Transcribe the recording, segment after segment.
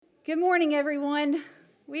Good morning, everyone.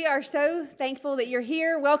 We are so thankful that you're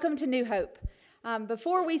here. Welcome to New Hope.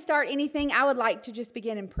 Before we start anything, I would like to just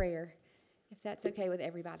begin in prayer, if that's okay with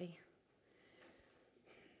everybody.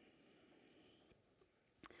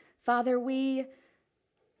 Father, we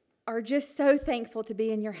are just so thankful to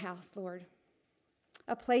be in your house, Lord.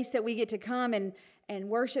 A place that we get to come and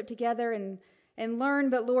worship together and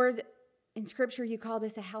learn. But Lord, in Scripture, you call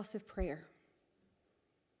this a house of prayer.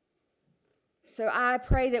 So I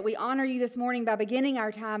pray that we honor you this morning by beginning our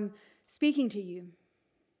time speaking to you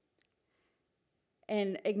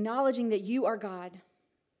and acknowledging that you are God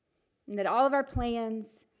and that all of our plans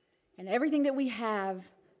and everything that we have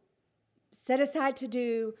set aside to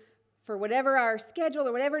do for whatever our schedule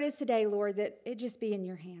or whatever it is today, Lord, that it just be in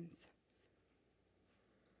your hands.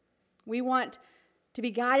 We want to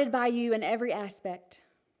be guided by you in every aspect.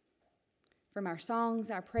 From our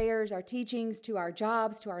songs, our prayers, our teachings, to our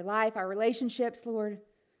jobs, to our life, our relationships, Lord.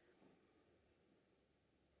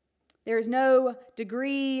 There is no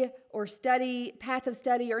degree or path of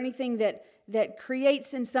study or anything that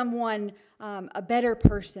creates in someone a better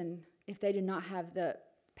person if they do not have the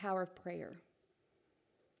power of prayer.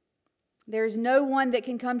 There is no one that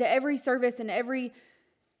can come to every service and every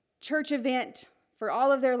church event for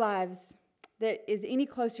all of their lives that is any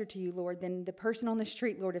closer to you, Lord, than the person on the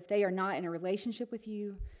street, Lord, if they are not in a relationship with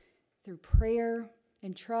you through prayer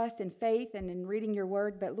and trust and faith and in reading your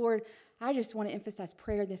word. But Lord, I just want to emphasize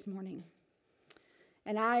prayer this morning.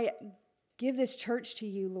 And I give this church to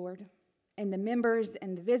you, Lord, and the members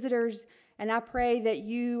and the visitors, and I pray that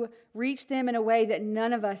you reach them in a way that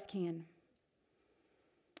none of us can.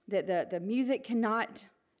 That the music cannot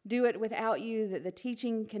do it without you, that the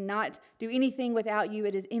teaching cannot do anything without you.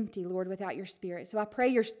 It is empty, Lord, without your Spirit. So I pray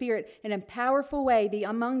your Spirit in a powerful way be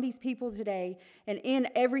among these people today and in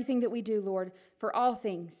everything that we do, Lord, for all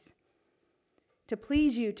things, to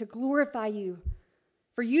please you, to glorify you,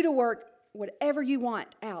 for you to work whatever you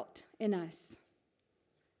want out in us.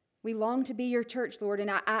 We long to be your church, Lord, and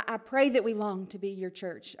I pray that we long to be your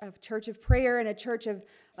church, a church of prayer and a church of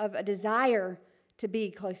a desire to be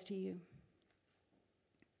close to you.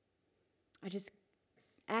 I just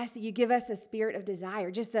ask that you give us a spirit of desire,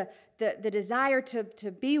 just the desire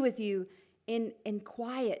to be with you in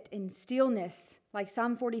quiet, in stillness, like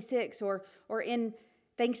Psalm 46, or in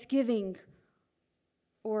thanksgiving,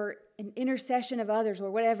 or in intercession of others, or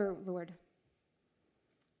whatever, Lord.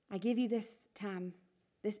 I give you this time,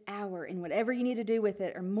 this hour, and whatever you need to do with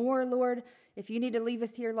it, or more, Lord. If you need to leave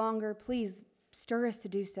us here longer, please stir us to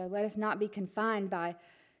do so. Let us not be confined by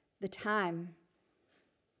the time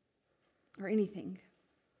or anything.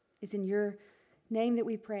 It's in your name that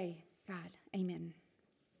we pray, God. Amen.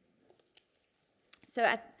 So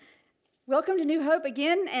welcome to New Hope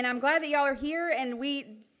again, and I'm glad that y'all are here, and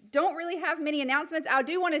we don't really have many announcements. I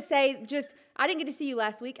do want to say I didn't get to see you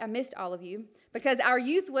last week. I missed all of you because our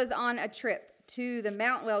youth was on a trip to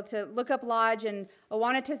to Look Up Lodge in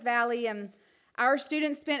Owanetus Valley, and our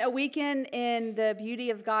students spent a weekend in the beauty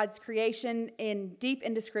of God's creation deep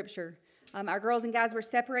into Scripture. Our girls and guys were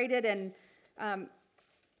separated, and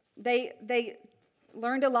they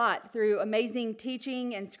learned a lot through amazing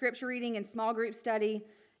teaching and scripture reading and small group study.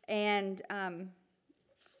 And I'm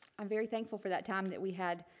very thankful for that time that we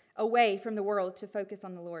had away from the world to focus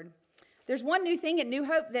on the Lord. There's one new thing at New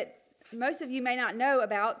Hope that most of you may not know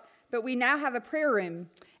about, but we now have a prayer room.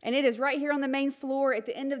 And it is right here on the main floor at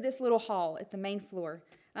the end of this little hall at the main floor.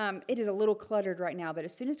 It is a little cluttered right now, but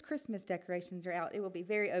as soon as Christmas decorations are out, it will be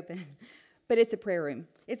very open. But it's a prayer room.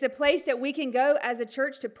 It's a place that we can go as a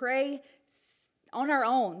church to pray on our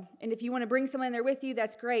own. And if you want to bring someone there with you,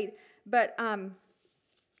 that's great. But I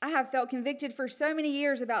have felt convicted for so many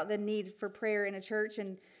years about the need for prayer in a church,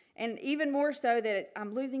 and even more so that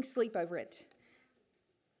I'm losing sleep over it.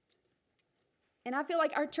 And I feel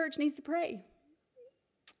like our church needs to pray.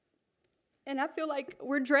 And I feel like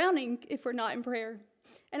we're drowning if we're not in prayer.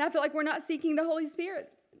 And I feel like we're not seeking the Holy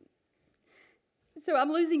Spirit. So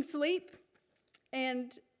I'm losing sleep.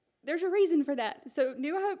 And there's a reason for that. So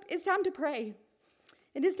New Hope, it's time to pray.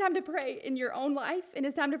 It is time to pray in your own life, and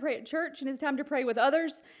it's time to pray at church, and it's time to pray with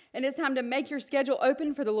others, and it's time to make your schedule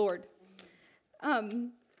open for the Lord.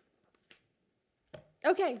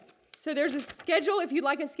 Okay, so there's a schedule. If you'd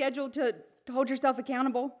like a schedule to hold yourself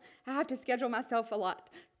accountable, I have to schedule myself a lot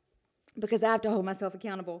because I have to hold myself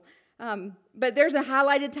accountable. But there's a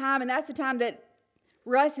highlighted time, and that's the time that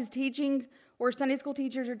Russ is teaching or Sunday school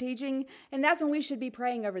teachers are teaching, and that's when we should be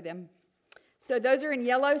praying over them. So those are in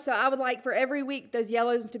yellow, so I would like for every week those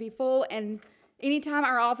yellows to be full, and anytime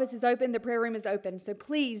our office is open, the prayer room is open. So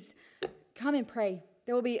please come and pray.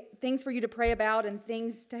 There will be things for you to pray about and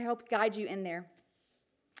things to help guide you in there.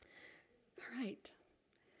 right.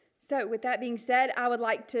 So with that being said, I would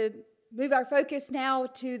like to move our focus now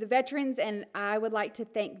to the veterans, and I would like to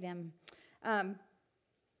thank them.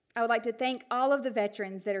 I would like to thank all of the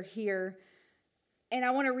veterans that are here. And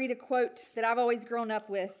I want to read a quote that I've always grown up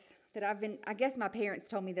with, I guess my parents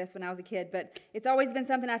told me this when I was a kid, but it's always been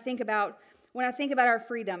something I think about when I think about our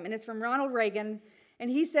freedom. And it's from Ronald Reagan. And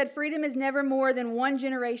he said, "Freedom is never more than one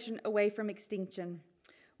generation away from extinction.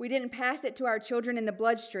 We didn't pass it to our children in the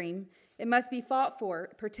bloodstream. It must be fought for,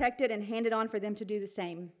 protected, and handed on for them to do the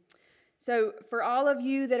same." So for all of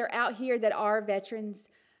you that are out here that are veterans,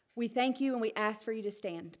 we thank you and we ask for you to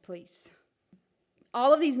stand, please.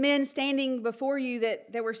 All of these men standing before you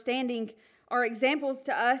that were standing are examples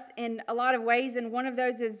to us in a lot of ways, and one of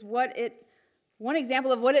those is one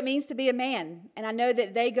example of what it means to be a man. And I know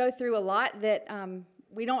that they go through a lot that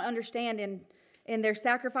we don't understand in their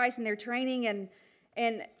sacrifice and their training,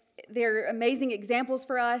 and they're amazing examples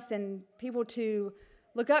for us and people to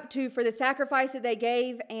look up to for the sacrifice that they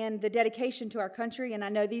gave and the dedication to our country. And I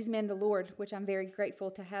know these men, the Lord, which I'm very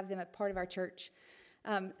grateful to have them a part of our church.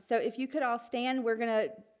 So if you could all stand, we're going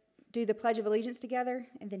to do the Pledge of Allegiance together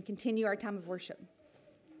and then continue our time of worship.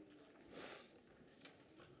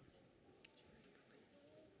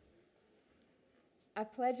 I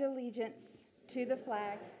pledge allegiance to the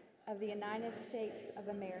flag of the United States of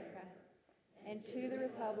America and to the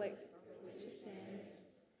republic which stands,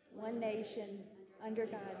 one nation, under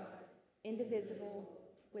God, indivisible,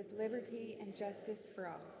 with liberty and justice for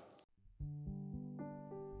all.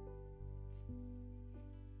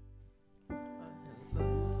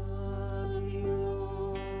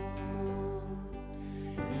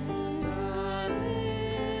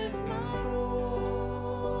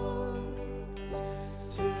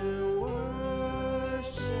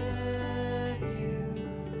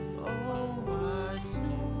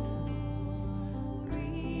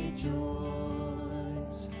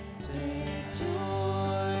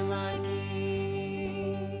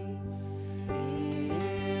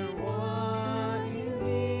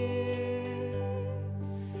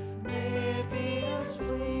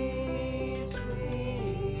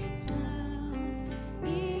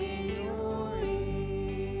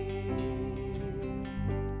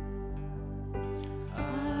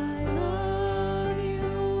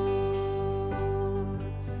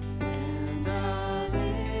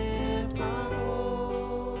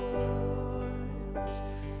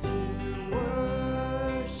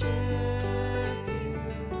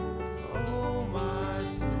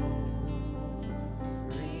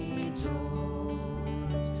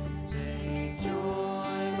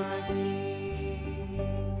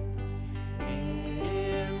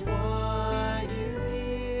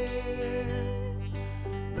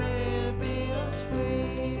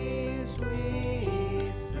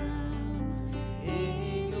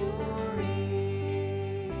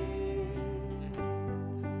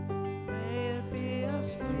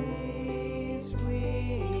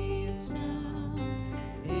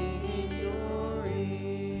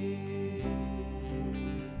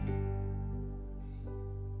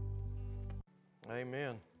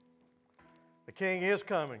 Amen. The King is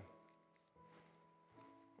coming.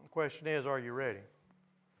 The question is, are you ready?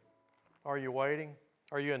 Are you waiting?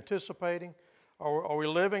 Are you anticipating? Are we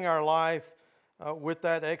living our life with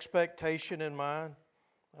that expectation in mind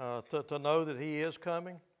to know that He is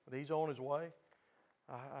coming, that He's on His way?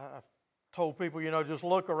 I've told people, just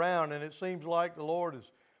look around, and it seems like the Lord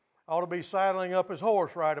ought to be saddling up His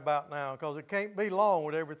horse right about now, because it can't be long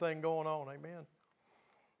with everything going on. Amen.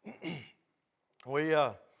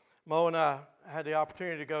 Mo and I had the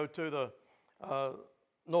opportunity to go to the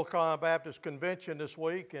North Carolina Baptist Convention this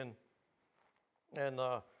week, and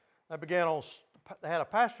they began on. They had a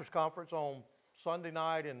pastors' conference on Sunday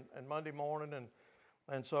night and Monday morning,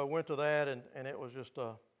 and so I went to that, and it was just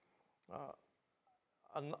a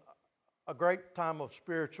great time of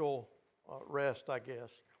spiritual rest, I guess,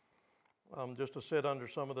 just to sit under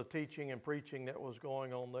some of the teaching and preaching that was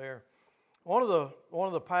going on there. One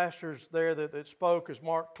of the pastors there that spoke is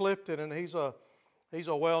Mark Clifton, and he's a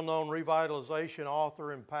well-known revitalization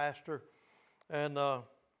author and pastor. And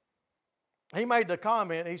he made the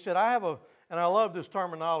comment. He said, and I love this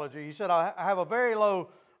terminology. He said, I have a very low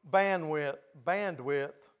bandwidth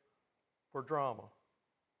for drama.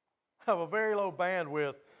 I have a very low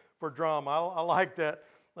bandwidth for drama. I like that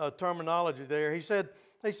terminology there. He said,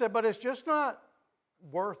 but it's just not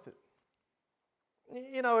worth it.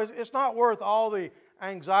 It's not worth all the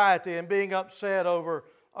anxiety and being upset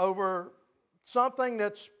over something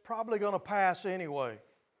that's probably going to pass anyway.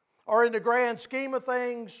 Or in the grand scheme of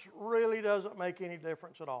things, really doesn't make any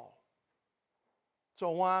difference at all.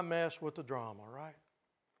 So why mess with the drama, right?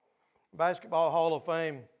 Basketball Hall of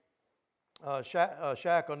Fame,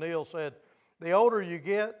 Shaq O'Neal said, "The older you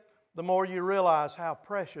get, the more you realize how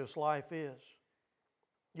precious life is.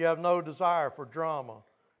 You have no desire for drama,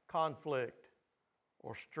 conflict,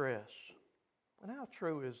 or stress." And how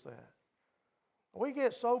true is that? We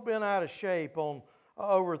get so bent out of shape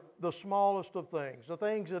over the smallest of things, the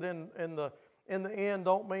things that in the end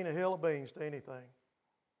don't mean a hill of beans to anything.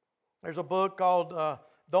 There's a book called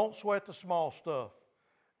 "Don't Sweat the Small Stuff."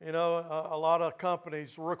 You know, a lot of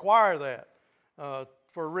companies require that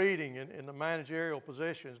for reading in the managerial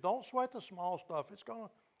positions. Don't sweat the small stuff. It's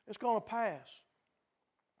gonna pass.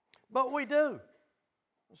 But we do.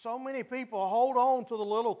 So many people hold on to the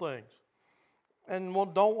little things and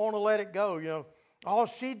don't want to let it go. You know, oh,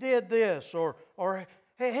 she did this, or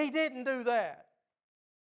hey, he didn't do that.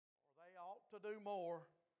 Or they ought to do more.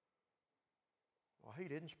 Well, he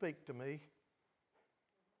didn't speak to me.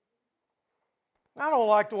 I don't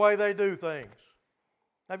like the way they do things.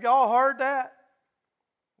 Have y'all heard that?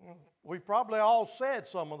 We've probably all said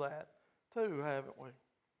some of that too, haven't we?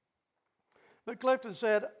 But Clifton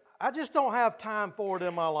said, "I just don't have time for it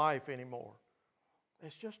in my life anymore.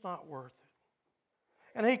 It's just not worth it."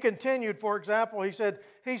 And he continued, for example, he said,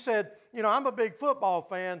 you know, I'm a big football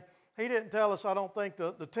fan. He didn't tell us, I don't think,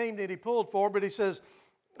 the team that he pulled for, but he says,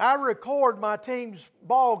 "I record my team's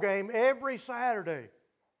ball game every Saturday."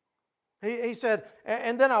 He said,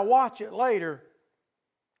 and then I watch it later.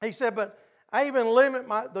 He said, "But I even limit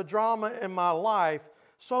the drama in my life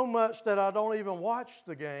so much that I don't even watch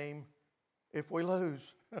the game if we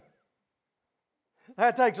lose."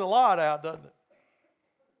 That takes a lot out, doesn't it?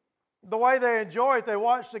 The way they enjoy it, they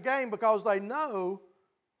watch the game because they know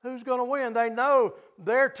who's going to win. They know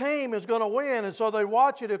their team is going to win, and so they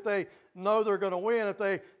watch it if they know they're going to win. If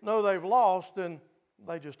they know they've lost, then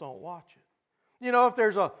they just don't watch it. You know, if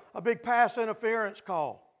there's a big pass interference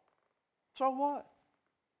call, so what?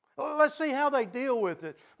 Well, let's see how they deal with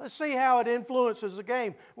it. Let's see how it influences the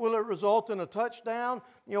game. Will it result in a touchdown?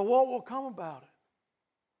 You know, what will come about it?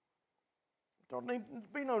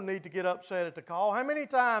 Be no need to get upset at the call. How many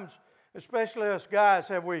times, especially us guys,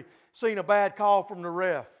 have we seen a bad call from the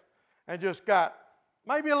ref and just got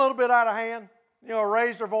maybe a little bit out of hand? You know,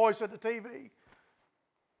 raised their voice at the TV.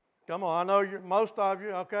 Come on, I know most of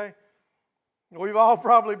you, okay? We've all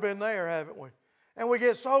probably been there, haven't we? And we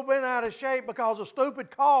get so bent out of shape because of a stupid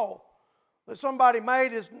call that somebody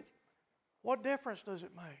made. What difference does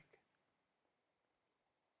it make?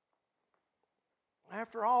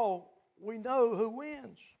 After all, we know who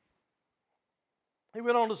wins. He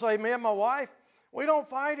went on to say, "Me and my wife, we don't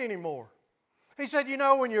fight anymore." He said, "You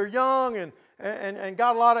know, when you're young and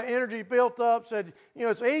got a lot of energy built up," said, "you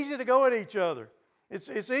know, it's easy to go at each other. It's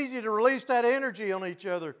easy to release that energy on each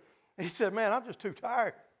other." He said, "Man, I'm just too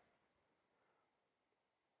tired."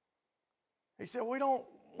 He said, we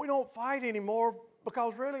don't fight anymore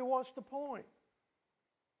because really what's the point?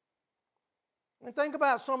 And think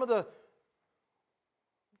about some of the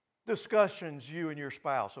discussions you and your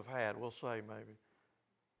spouse have had, we'll say maybe.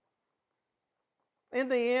 In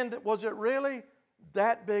the end, was it really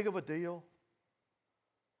that big of a deal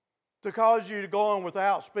to cause you to go on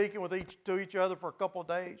without speaking to each other for a couple of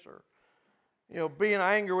days, or you know, being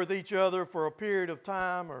angry with each other for a period of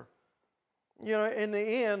time, or you know, in the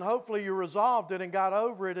end, hopefully you resolved it and got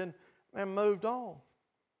over it and moved on.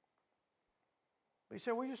 He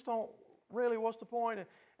said, we just don't really, what's the point?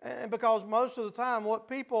 And because most of the time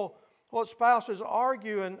what spouses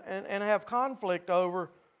argue and have conflict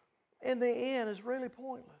over, in the end is really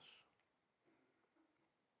pointless.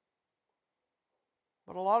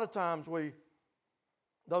 But a lot of times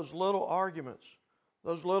those little arguments,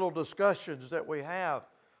 those little discussions that we have,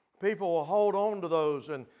 people will hold on to those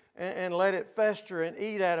and let it fester and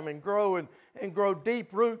eat at them and grow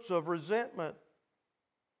deep roots of resentment,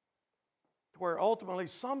 where ultimately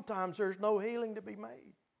sometimes there's no healing to be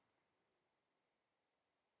made.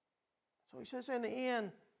 So he says, in the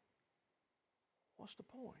end, what's the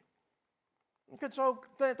point? So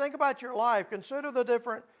think about your life. Consider the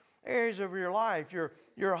different areas of your life,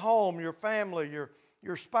 your home, your family,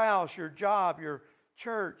 your spouse, your job, your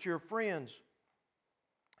church, your friends.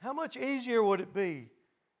 How much easier would it be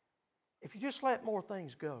if you just let more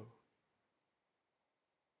things go?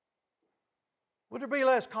 Would there be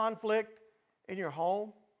less conflict in your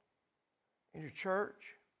home, in your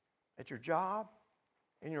church, at your job,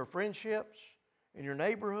 in your friendships, in your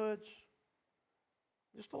neighborhoods?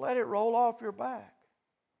 Just to let it roll off your back.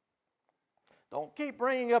 Don't keep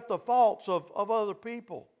bringing up the faults of other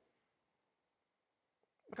people.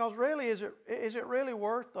 Because really, is it really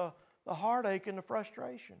worth the heartache and the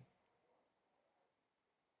frustration?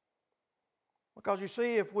 Because you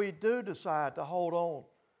see, if we do decide to hold on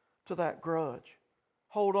to that grudge,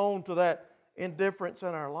 hold on to that indifference in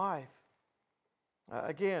our life,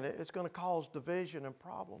 again, it's going to cause division and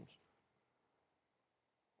problems.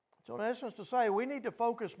 So in essence to say, we need to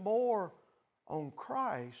focus more on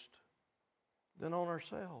Christ than on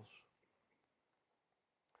ourselves.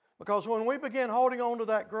 Because when we begin holding on to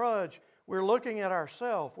that grudge, we're looking at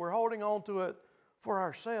ourselves. We're holding on to it for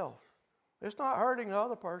ourselves. It's not hurting the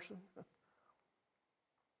other person,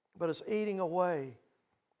 but it's eating away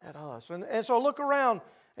at us. And so look around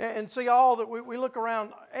and see all that we look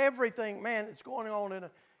around, everything, man, it's going on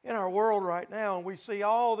in our world right now, and we see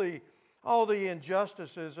all the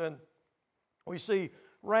injustices, and we see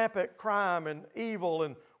rampant crime and evil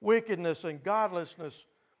and wickedness and godlessness,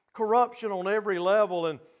 corruption on every level,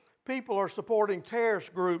 and people are supporting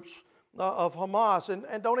terrorist groups of Hamas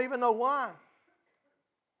and don't even know why.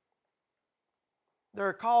 There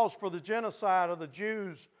are calls for the genocide of the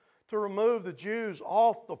Jews, to remove the Jews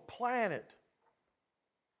off the planet.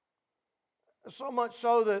 So much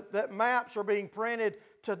so that maps are being printed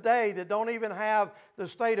today that don't even have the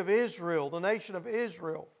state of Israel, the nation of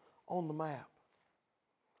Israel, on the map.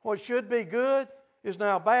 What should be good is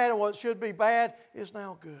now bad, and what should be bad is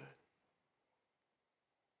now good.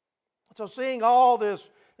 So seeing all this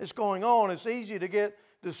is going on, it's easy to get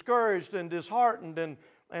discouraged and disheartened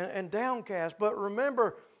and downcast. But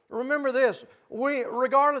remember this,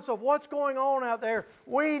 regardless of what's going on out there,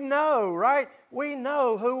 we know, right? We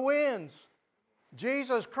know who wins.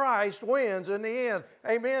 Jesus Christ wins in the end.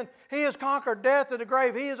 Amen? He has conquered death and the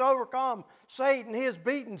grave. He has overcome Satan. He has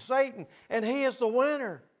beaten Satan. And He is the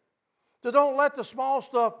winner. So don't let the small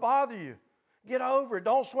stuff bother you. Get over it.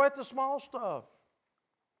 Don't sweat the small stuff.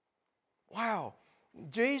 Wow.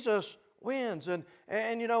 Jesus wins. And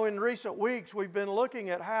you know, in recent weeks we've been looking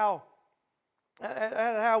at how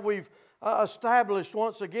we've established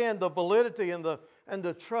once again the validity and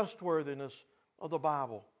the trustworthiness of the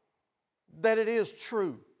Bible. That it is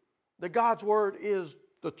true. That God's Word is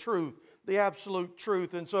the truth, the absolute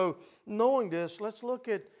truth. And so, knowing this, let's look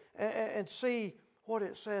at and see what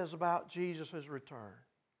it says about Jesus' return.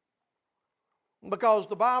 Because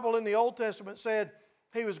the Bible in the Old Testament said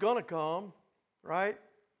He was going to come, right?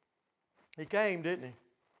 He came, didn't He?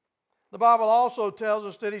 The Bible also tells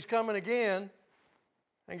us that He's coming again.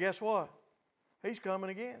 And guess what? He's coming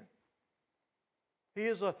again.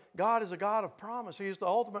 God is a God of promise. He is the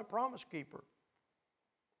ultimate promise keeper.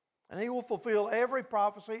 And He will fulfill every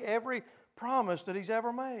prophecy, every promise that He's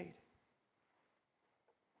ever made.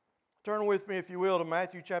 Turn with me, if you will, to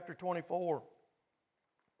Matthew chapter 24.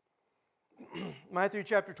 Matthew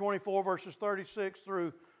chapter 24, verses 36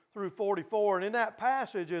 through 44. And in that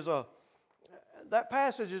passage is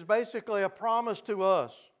basically a promise to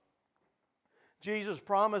us. Jesus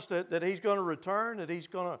promised that He's going to return, that He's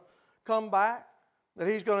going to come back, that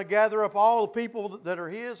He's going to gather up all the people that are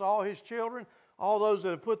His, all His children, all those that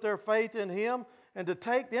have put their faith in Him, and to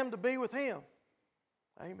take them to be with Him.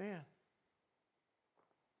 Amen.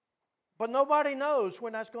 But nobody knows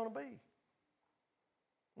when that's going to be.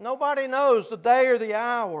 Nobody knows the day or the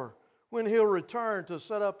hour when He'll return to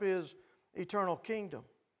set up His eternal kingdom.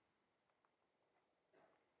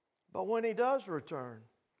 But when He does return,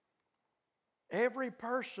 every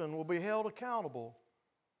person will be held accountable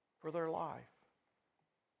for their life.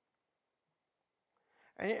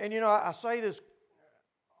 And you know, I say this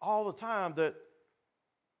all the time,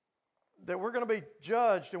 that we're going to be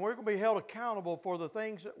judged and we're going to be held accountable for the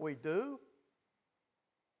things that we do,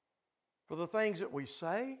 for the things that we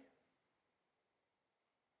say.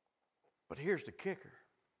 But here's the kicker.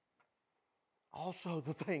 Also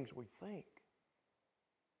the things we think.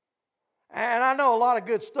 And I know a lot of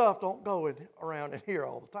good stuff don't go around in here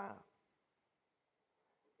all the time.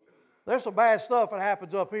 There's some bad stuff that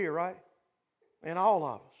happens up here, right? In all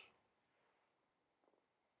of us.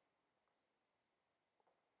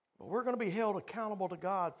 But we're going to be held accountable to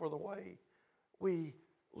God for the way we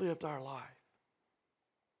lived our life.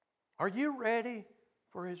 Are you ready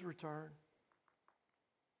for His return?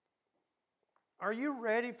 Are you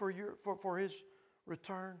ready for His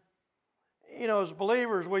return? You know, as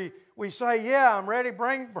believers, we say, yeah, I'm ready,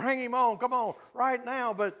 bring Him on, come on, right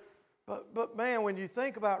now. But man, when you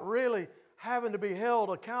think about really having to be held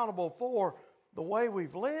accountable for the way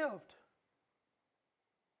we've lived,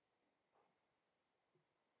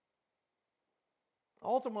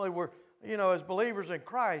 ultimately we're, you know, as believers in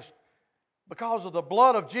Christ, because of the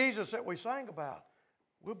blood of Jesus that we sang about,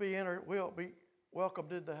 we'll be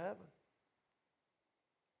welcomed into heaven.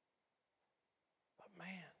 But man,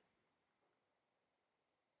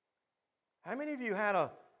 how many of you had a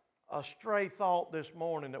stray thought this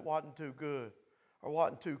morning that wasn't too good or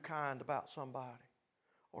wasn't too kind about somebody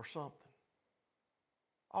or something.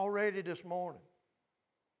 Already this morning.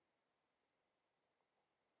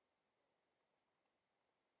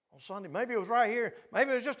 On Sunday, maybe it was right here.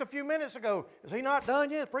 Maybe it was just a few minutes ago. Is he not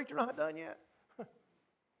done yet? Is the preacher not done yet?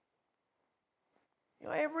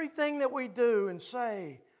 Everything that we do and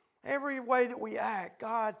say, every way that we act,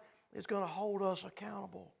 God is going to hold us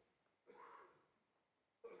accountable.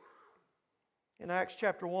 In Acts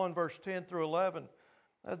chapter 1, verse 10 through 11,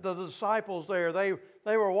 the disciples there, they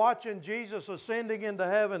were watching Jesus ascending into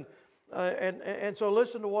heaven. And so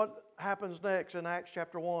listen to what happens next in Acts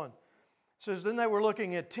chapter 1. It says, then they were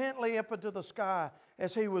looking intently up into the sky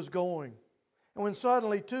as he was going. And when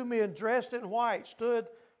suddenly 2 men dressed in white stood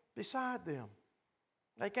beside them.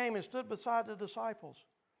 They came and stood beside the disciples.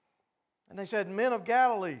 And they said, men of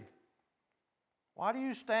Galilee, why do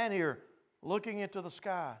you stand here looking into the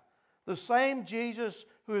sky? The same Jesus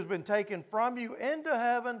who has been taken from you into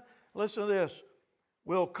heaven, listen to this,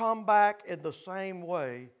 will come back in the same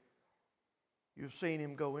way you've seen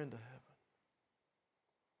him go into heaven.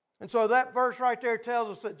 And so that verse right there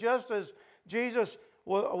tells us that just as Jesus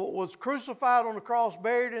was crucified on the cross,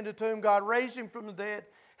 buried in the tomb, God raised him from the dead,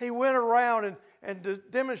 he went around and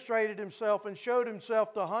demonstrated himself and showed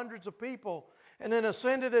himself to hundreds of people and then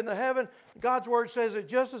ascended into heaven. God's Word says that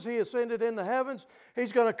just as he ascended in the heavens,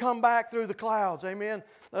 he's going to come back through the clouds. Amen.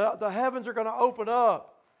 The heavens are going to open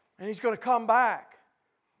up and he's going to come back.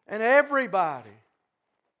 And everybody's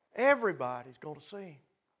going to see him.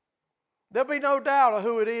 There'll be no doubt of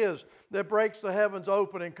who it is that breaks the heavens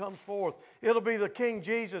open and comes forth. It'll be the King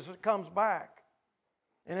Jesus that comes back.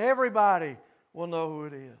 And everybody will know who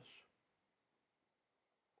it is.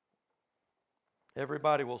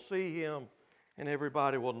 Everybody will see him and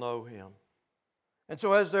everybody will know him. And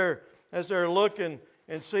so as they're looking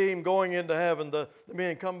and see him going into heaven, the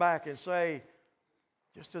men come back and say,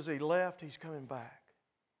 just as he left, he's coming back.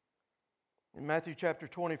 In Matthew chapter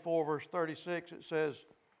 24, verse 36, it says,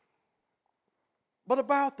 but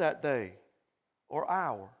about that day or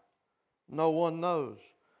hour, no one knows,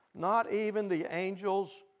 not even the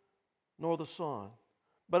angels nor the Son,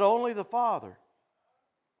 but only the Father.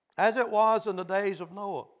 As it was in the days of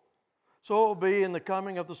Noah, so it will be in the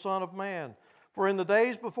coming of the Son of Man. For in the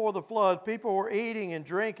days before the flood, people were eating and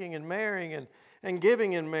drinking and marrying and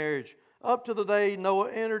giving in marriage, up to the day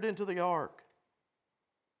Noah entered into the ark.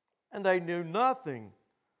 And they knew nothing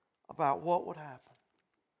about what would happen.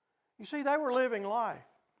 You see, they were living life.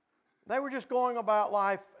 They were just going about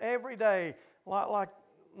life every day like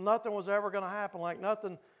nothing was ever going to happen, like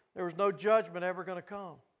there was no judgment ever going to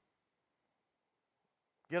come.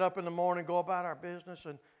 Get up in the morning, go about our business,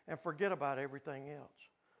 and forget about everything else.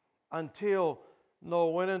 Until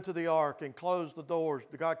Noah went into the ark and closed the doors.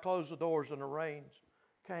 God closed the doors and the rains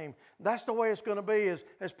came. That's the way it's going to be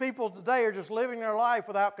as people today are just living their life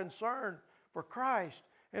without concern for Christ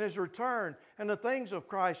and His return and the things of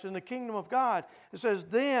Christ and the kingdom of God. It says,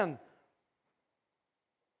 then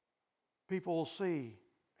people will see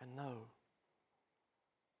and know.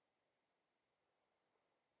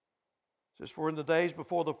 It says, for in the days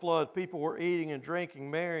before the flood, people were eating and drinking,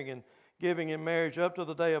 marrying and giving in marriage up to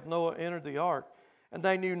the day of Noah entered the ark. And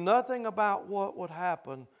they knew nothing about what would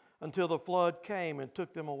happen until the flood came and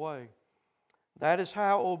took them away. That is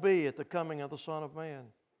how it will be at the coming of the Son of Man.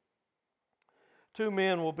 2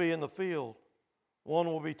 men will be in the field. One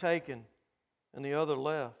will be taken and the other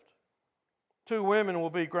left. 2 women will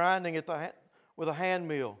be grinding with a hand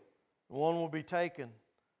mill. One will be taken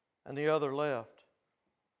and the other left.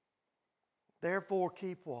 Therefore,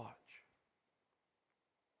 keep watch.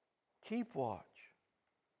 Keep watch.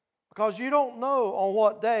 Because you don't know on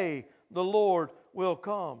what day the Lord will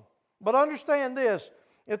come. But understand this,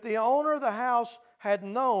 if the owner of the house had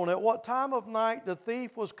known at what time of night the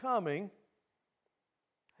thief was coming,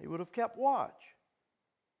 he would have kept watch.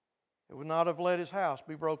 He would not have let his house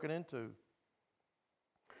be broken into.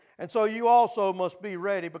 And so you also must be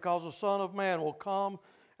ready, because the Son of Man will come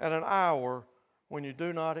at an hour when you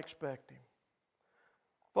do not expect Him.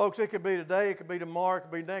 Folks, it could be today, it could be tomorrow, it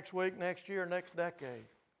could be next week, next year, next decade.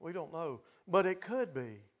 We don't know. But it could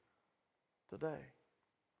be today.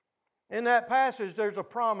 In that passage, there's a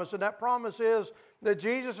promise, and that promise is that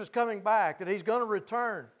Jesus is coming back, that He's going to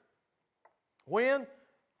return. When?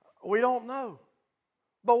 We don't know.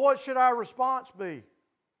 But what should our response be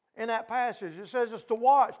in that passage? It says it's to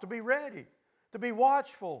watch, to be ready, to be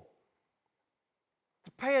watchful,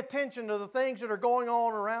 to pay attention to the things that are going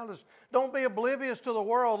on around us. Don't be oblivious to the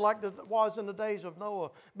world like it was in the days of Noah.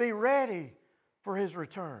 Be ready for His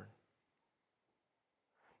return.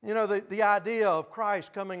 You know, the idea of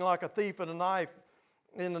Christ coming like a thief in a night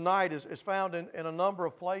in the night is found in a number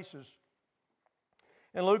of places.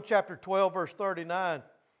 In Luke chapter 12, verse 39,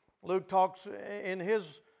 Luke talks in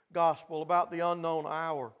his gospel about the unknown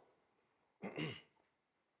hour.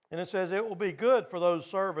 And it says, "It will be good for those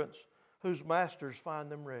servants whose masters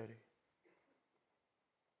find them ready."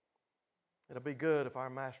 It'll be good if our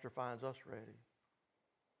master finds us ready.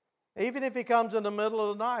 Even if he comes in the middle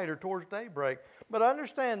of the night or towards daybreak. But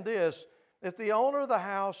understand this, if the owner of the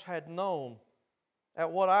house had known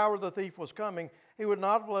at what hour the thief was coming, he would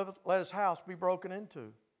not have let his house be broken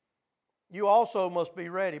into. You also must be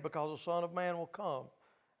ready, because the Son of Man will come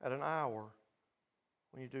at an hour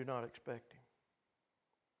when you do not expect him.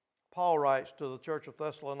 Paul writes to the church of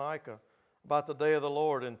Thessalonica about the day of the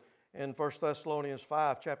Lord in 1 Thessalonians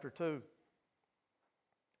 5, chapter 2.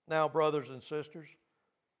 "Now, brothers and sisters,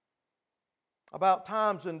 about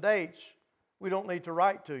times and dates we don't need to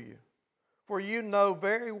write to you, for you know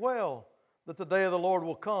very well that the day of the Lord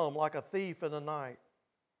will come like a thief in the night.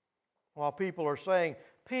 While people are saying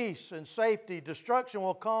peace and safety, destruction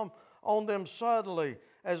will come on them suddenly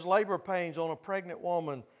as labor pains on a pregnant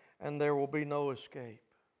woman, and there will be no escape."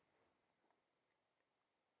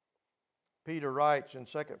 Peter writes in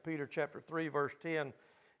 2 Peter chapter 3, verse 10,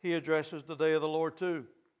 he addresses the day of the Lord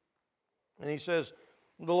too. And he says,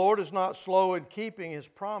 "The Lord is not slow in keeping His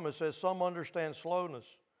promise, as some understand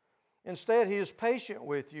slowness. Instead, He is patient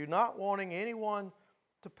with you, not wanting anyone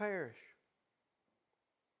to perish."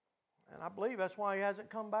 And I believe that's why He hasn't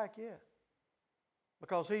come back yet.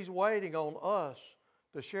 Because He's waiting on us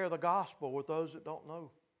to share the gospel with those that don't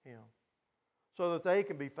know Him, so that they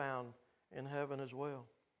can be found in heaven as well.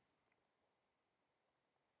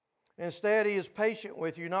 Instead, He is patient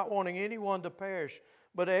with you, not wanting anyone to perish,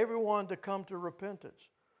 but everyone to come to repentance.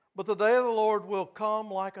 But the day of the Lord will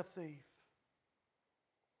come like a thief,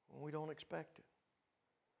 when we don't expect it.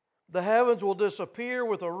 The heavens will disappear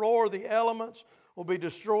with a roar, the elements will be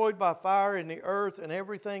destroyed by fire, and the earth and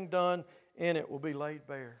everything done in it will be laid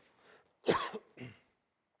bare.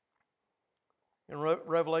 In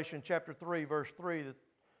Revelation chapter 3, verse 3,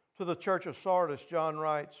 to the church of Sardis, John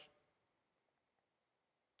writes,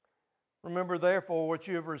 "Remember therefore what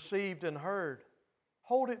you have received and heard.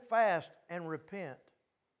 Hold it fast and repent.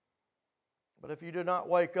 But if you do not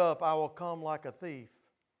wake up, I will come like a thief,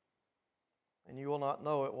 and you will not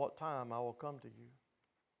know at what time I will come to you."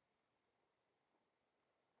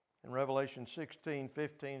 And Revelation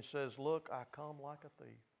 16:15 says, "Look, I come like a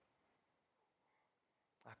thief.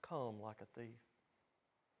 I come like a thief."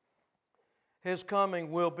 His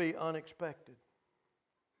coming will be unexpected.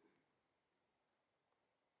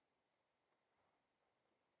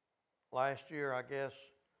 Last year, I guess,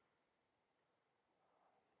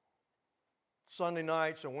 Sunday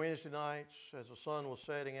nights and Wednesday nights, as the sun was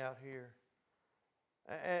setting out here,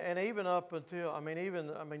 and even up until,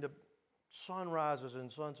 the sunrises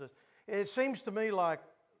and sunsets, it seems to me like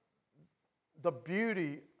the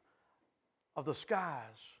beauty of the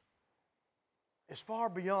skies is far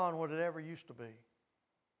beyond what it ever used to be.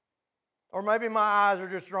 Or maybe my eyes are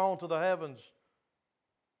just drawn to the heavens.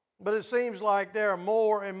 But it seems like there are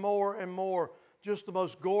more and more and more just the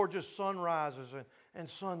most gorgeous sunrises and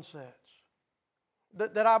sunsets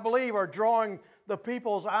that I believe are drawing the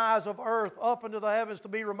people's eyes of earth up into the heavens to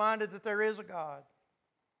be reminded that there is a God,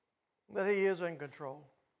 that He is in control.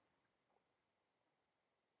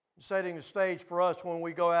 Setting the stage for us when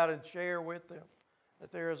we go out and share with them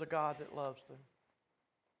that there is a God that loves them,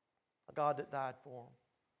 a God that died for them,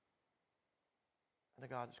 and a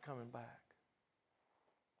God that's coming back.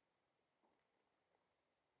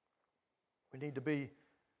 We need to be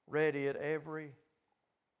ready at every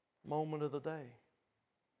moment of the day.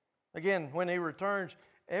 Again, when He returns,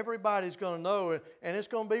 everybody's going to know, and it's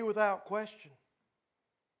going to be without question.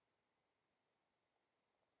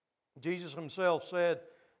 Jesus Himself said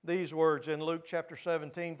these words in Luke chapter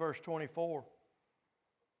 17, verse 24.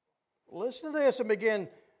 Listen to this and begin,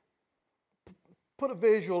 put a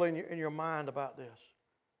visual in your mind about this.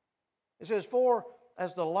 It says, "For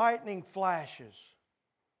as the lightning flashes,"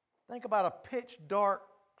 think about a pitch dark,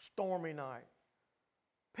 stormy night.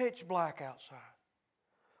 Pitch black outside.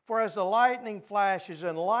 "For as the lightning flashes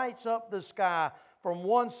and lights up the sky from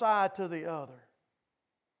one side to the other."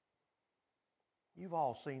 You've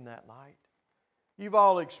all seen that night. You've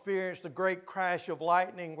all experienced the great crash of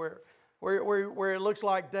lightning where it looks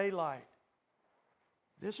like daylight.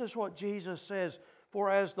 This is what Jesus says. "For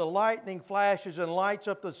as the lightning flashes and lights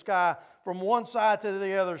up the sky from one side to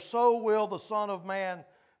the other, so will the Son of Man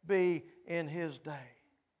be in His day."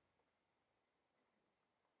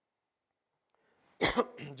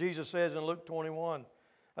 Jesus says in Luke 21,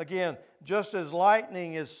 again, "Just as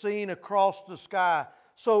lightning is seen across the sky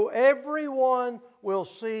so everyone will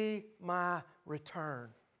see my return.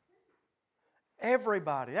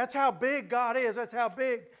 Everybody. That's how big God is. That's how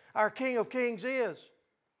big our King of Kings is.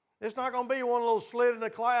 It's not going to be one little slit in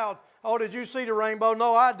the cloud. Oh, did you see the rainbow?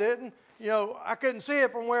 No, I didn't. You know, I couldn't see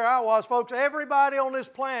it from where I was. Folks, everybody on this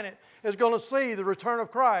planet is going to see the return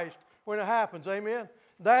of Christ when it happens. Amen?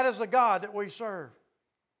 That is the God that we serve.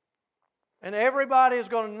 And everybody is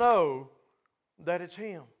going to know that it's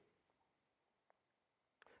Him.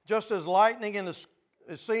 Just as lightning is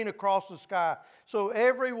seen across the sky, so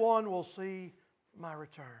everyone will see my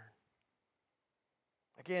return.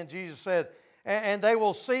 Again, Jesus said, and they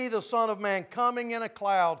will see the Son of Man coming in a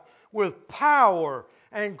cloud with power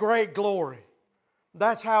and great glory.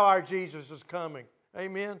 That's how our Jesus is coming.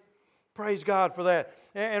 Amen. Praise God for that.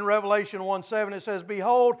 In Revelation 1:7 it says,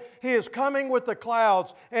 behold, He is coming with the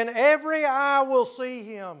clouds, and every eye will see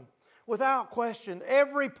Him. Without question,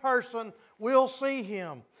 every person will see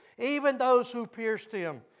Him, even those who pierced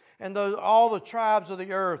Him, and all the tribes of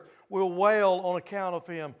the earth will wail on account of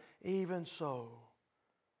Him. Even so.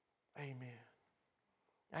 Amen.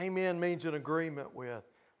 Amen means an agreement with,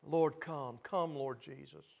 Lord, come. Come, Lord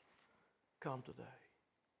Jesus. Come today.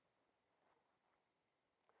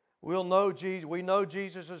 We know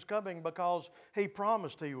Jesus is coming because He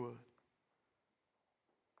promised He would.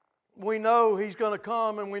 We know He's going to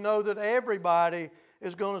come, and we know that everybody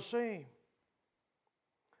is going to see Him.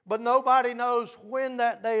 But nobody knows when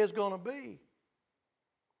that day is going to be.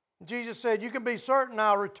 Jesus said, you can be certain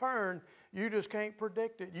I'll return. You just can't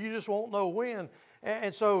predict it. You just won't know when.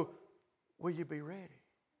 And so, will you be ready?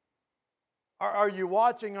 Are you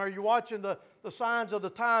watching? Are you watching the signs of the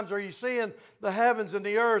times? Are you seeing the heavens and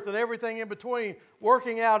the earth and everything in between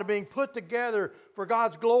working out and being put together for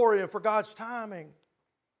God's glory and for God's timing?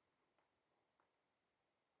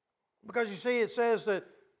 Because you see, it says that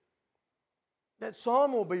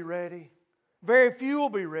some will be ready, very few will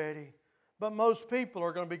be ready, but most people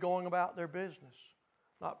are going to be going about their business,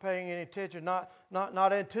 not paying any attention, not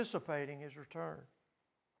anticipating His return.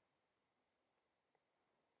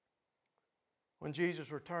 When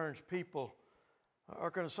Jesus returns, people are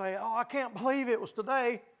going to say, oh, I can't believe it was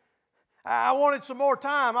today. I wanted some more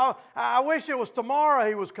time. I wish it was tomorrow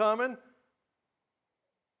He was coming.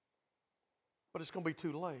 But it's going to be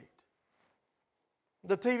too late.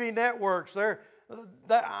 The TV networks,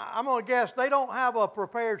 I'm going to guess they don't have a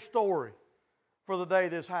prepared story for the day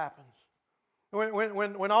this happens.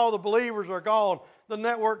 When all the believers are gone, the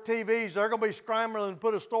network TVs, they're going to be scrambling to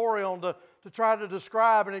put a story on to try to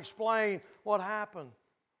describe and explain what happened.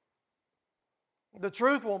 The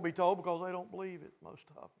truth won't be told because they don't believe it, most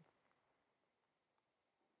of them.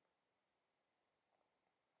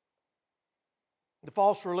 The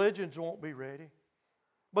false religions won't be ready.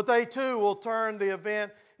 But they too will turn the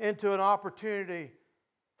event into an opportunity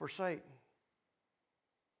for Satan.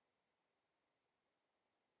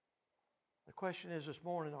 The question is this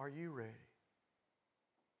morning, are you ready?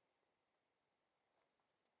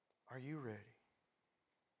 Are you ready?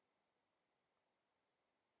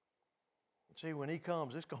 See, when He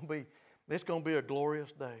comes, it's going to be a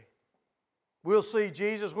glorious day. We'll see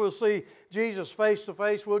Jesus. We'll see Jesus face to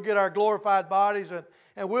face. We'll get our glorified bodies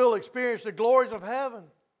and we'll experience the glories of heaven.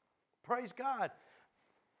 Praise God.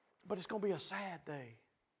 But it's going to be a sad day.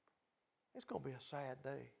 It's going to be a sad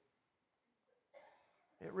day.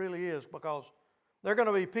 It really is, because there are going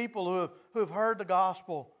to be people who have heard the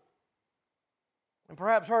gospel and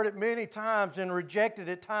perhaps heard it many times and rejected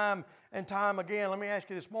it time and time again. Let me ask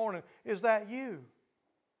you this morning, is that you?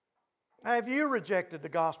 Have you rejected the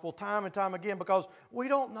gospel time and time again? Because we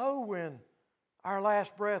don't know when our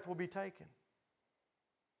last breath will be taken.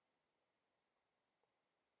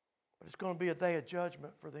 But it's going to be a day of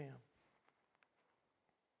judgment for them.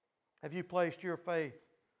 Have you placed your faith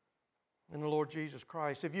in the Lord Jesus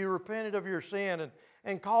Christ? Have you repented of your sin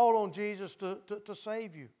and called on Jesus to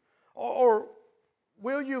save you? Or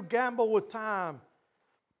will you gamble with time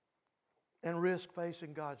and risk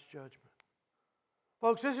facing God's judgment?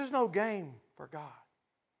 Folks, this is no game for God.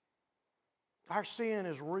 Our sin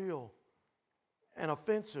is real and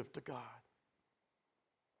offensive to God.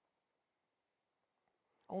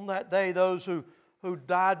 On that day, those who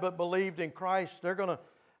died but believed in Christ, they're going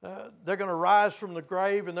to rise from the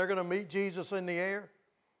grave and they're going to meet Jesus in the air.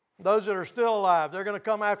 Those that are still alive, they're going to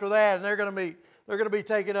come after that and they're going to be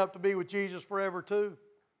taken up to be with Jesus forever too.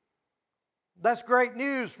 That's great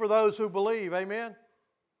news for those who believe. Amen?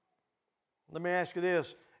 Let me ask you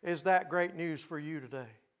this. Is that great news for you today?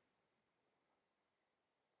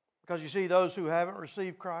 Because you see, those who haven't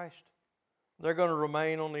received Christ, they're going to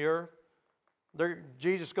remain on the earth.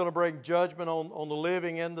 Jesus is going to bring judgment on the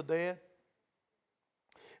living and the dead.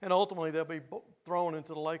 and ultimately they'll be thrown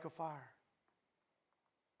into the lake of fire.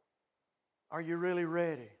 Are you really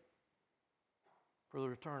ready for the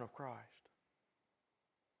return of Christ?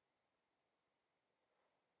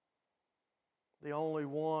 The only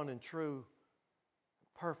one and true,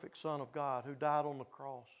 perfect Son of God who died on the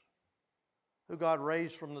cross, who God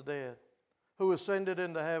raised from the dead, who ascended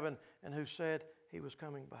into heaven, and who said He was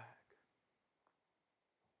coming back.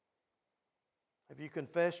 Have you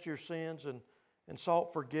confessed your sins and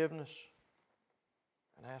sought forgiveness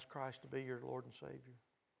and asked Christ to be your Lord and Savior?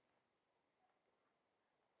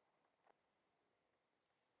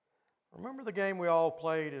 Remember the game we all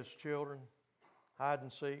played as children? Hide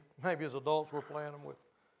and seek. Maybe as adults we're playing them with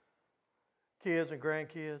kids and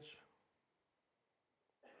grandkids.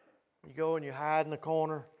 You go and you hide in the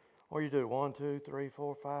corner. What do you do? 1, 2, 3,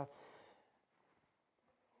 4, 5.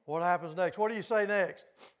 What happens next? What do you say next?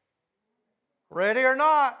 Ready or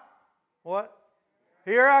not? What?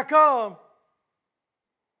 Here I come.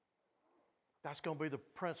 That's going to be the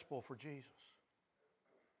principle for Jesus.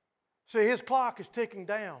 See, His clock is ticking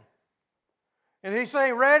down. And He's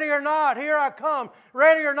saying, ready or not, here I come.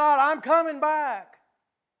 Ready or not, I'm coming back.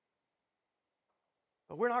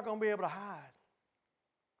 But we're not going to be able to hide.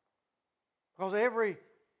 Because every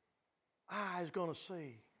eye is going to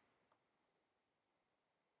see.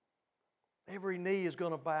 Every knee is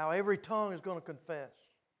going to bow. Every tongue is going to confess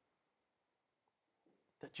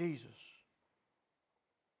that Jesus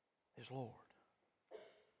is Lord.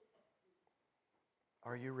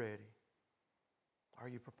 Are you ready? Are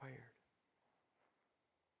you prepared?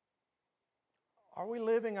 Are we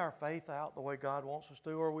living our faith out the way God wants us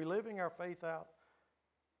to? Or are we living our faith out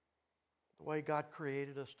the way God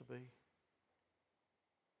created us to be?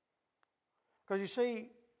 Because you see,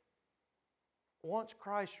 once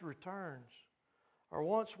Christ returns, or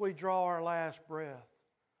once we draw our last breath,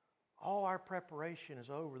 all our preparation is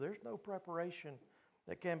over. There's no preparation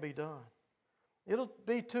that can be done. It'll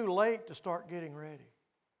be too late to start getting ready.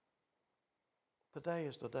 Today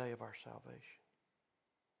is the day of our salvation.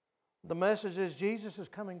 The message is Jesus is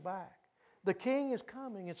coming back. The King is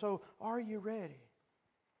coming, and so are you ready?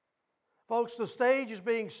 Folks, the stage is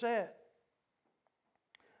being set.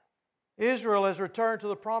 Israel has returned to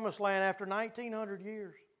the Promised Land after 1,900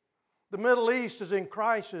 years. The Middle East is in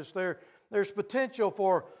crisis. There's potential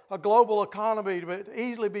for a global economy to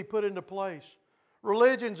easily be put into place.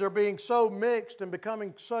 Religions are being so mixed and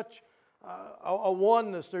becoming such a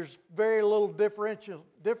oneness. There's very little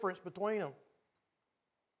difference between them.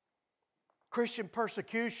 Christian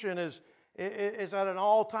persecution is at an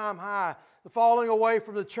all-time high. The falling away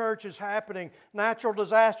from the church is happening. Natural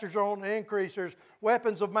disasters are on the increase. There's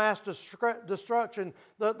weapons of mass destruction.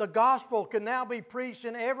 The gospel can now be preached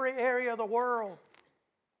in every area of the world.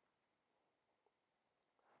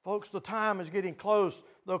 Folks, the time is getting close.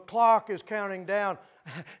 The clock is counting down.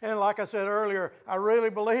 And like I said earlier, I really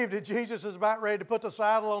believe that Jesus is about ready to put the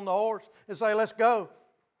saddle on the horse and say, let's go.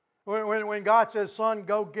 When God says, son,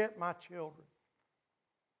 go get my children.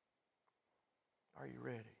 Are you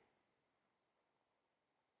ready?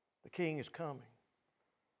 The King is coming.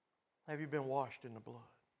 Have you been washed in the blood?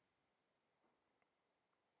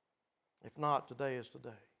 If not, today is the day.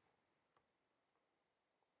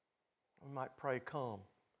 We might pray, come,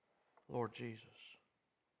 Lord Jesus.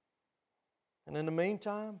 And in the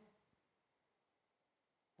meantime,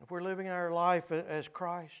 if we're living our life as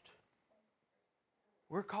Christ,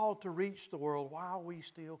 we're called to reach the world while we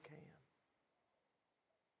still can.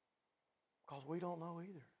 Because we don't know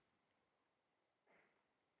either.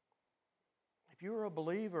 If you're a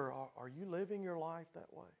believer, are you living your life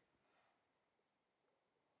that way?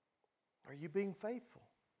 Are you being faithful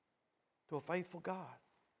to a faithful God?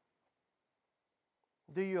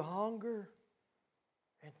 Do you hunger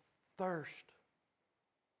and thirst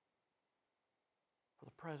for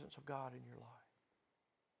the presence of God in your life?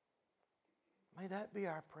 May that be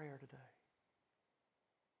our prayer today.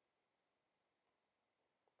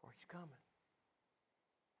 For He's coming.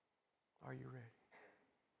 Are you ready?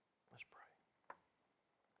 Let's pray.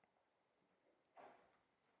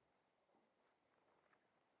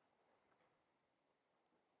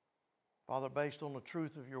 Father, based on the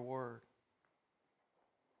truth of your word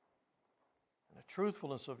and the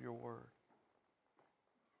truthfulness of your word,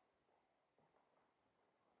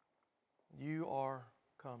 you are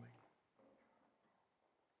coming.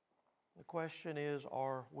 The question is,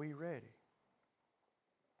 are we ready?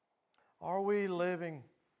 Are we living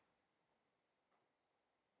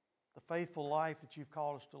the faithful life that you've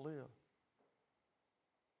called us to live?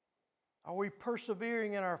 Are we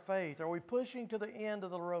persevering in our faith? Are we pushing to the end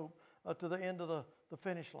of the rope, to the end of the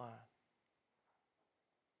finish line?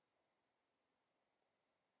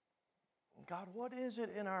 God, what is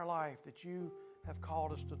it in our life that you have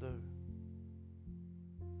called us to do?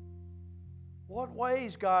 What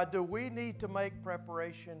ways, God, do we need to make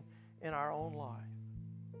preparation in our own life?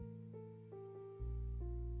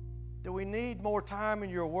 Do we need more time in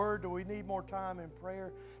your word? Do we need more time in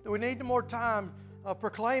prayer? Do we need more time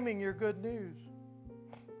proclaiming your good news?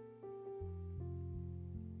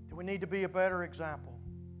 Do we need to be a better example?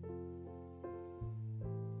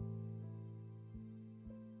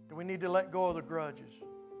 Do we need to let go of the grudges?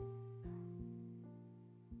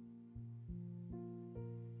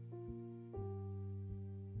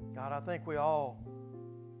 God, I think we all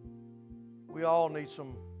need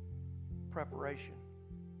some preparation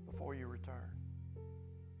before you return.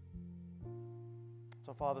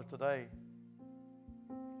 So, Father, today,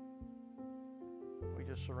 we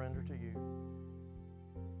just surrender to you.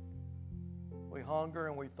 We hunger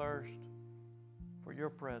and we thirst for your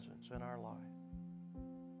presence in our life.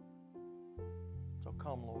 So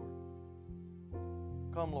come, Lord.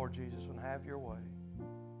 Come, Lord Jesus, and have your way.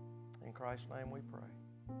 In Christ's name we pray.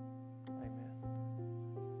 Amen.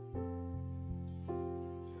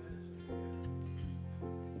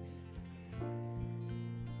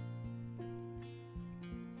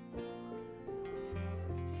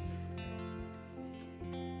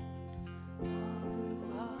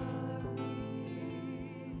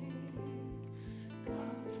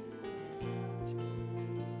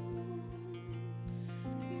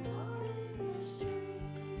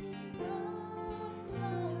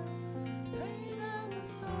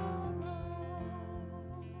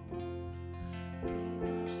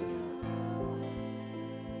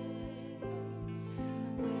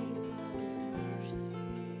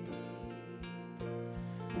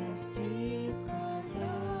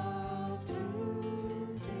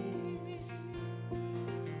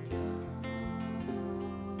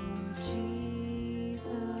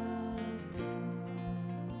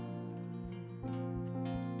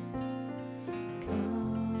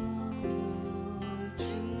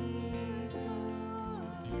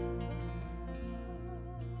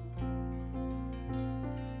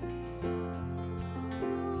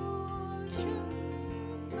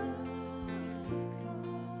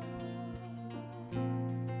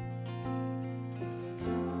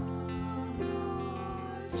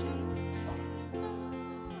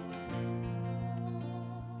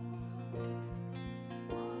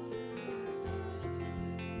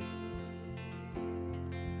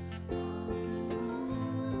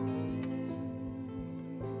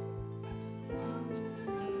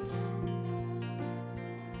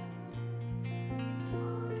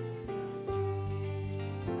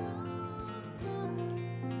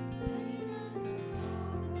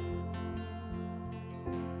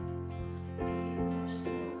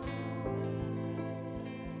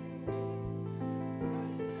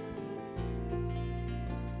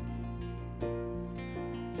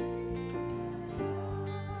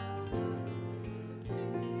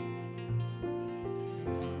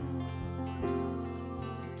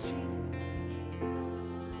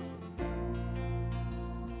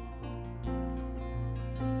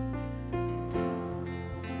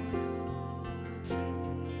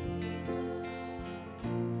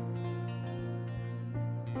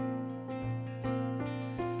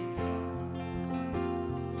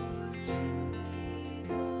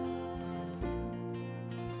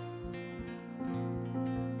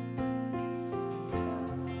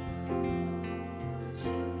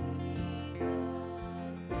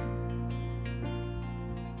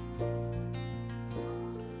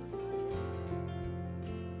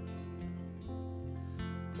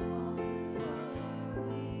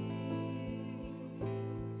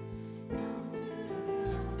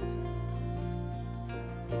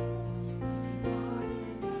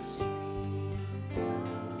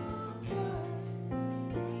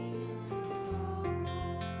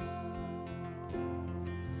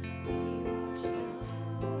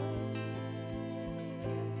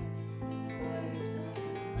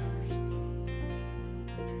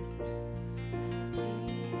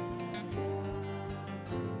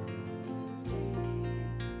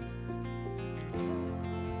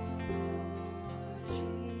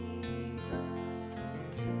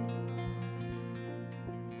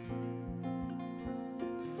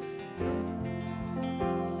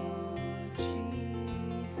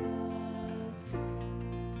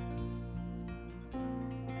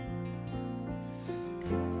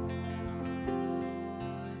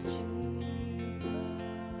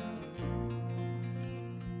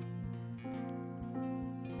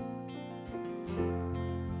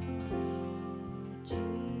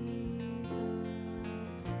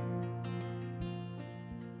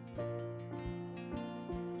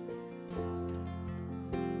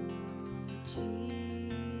 Jesus.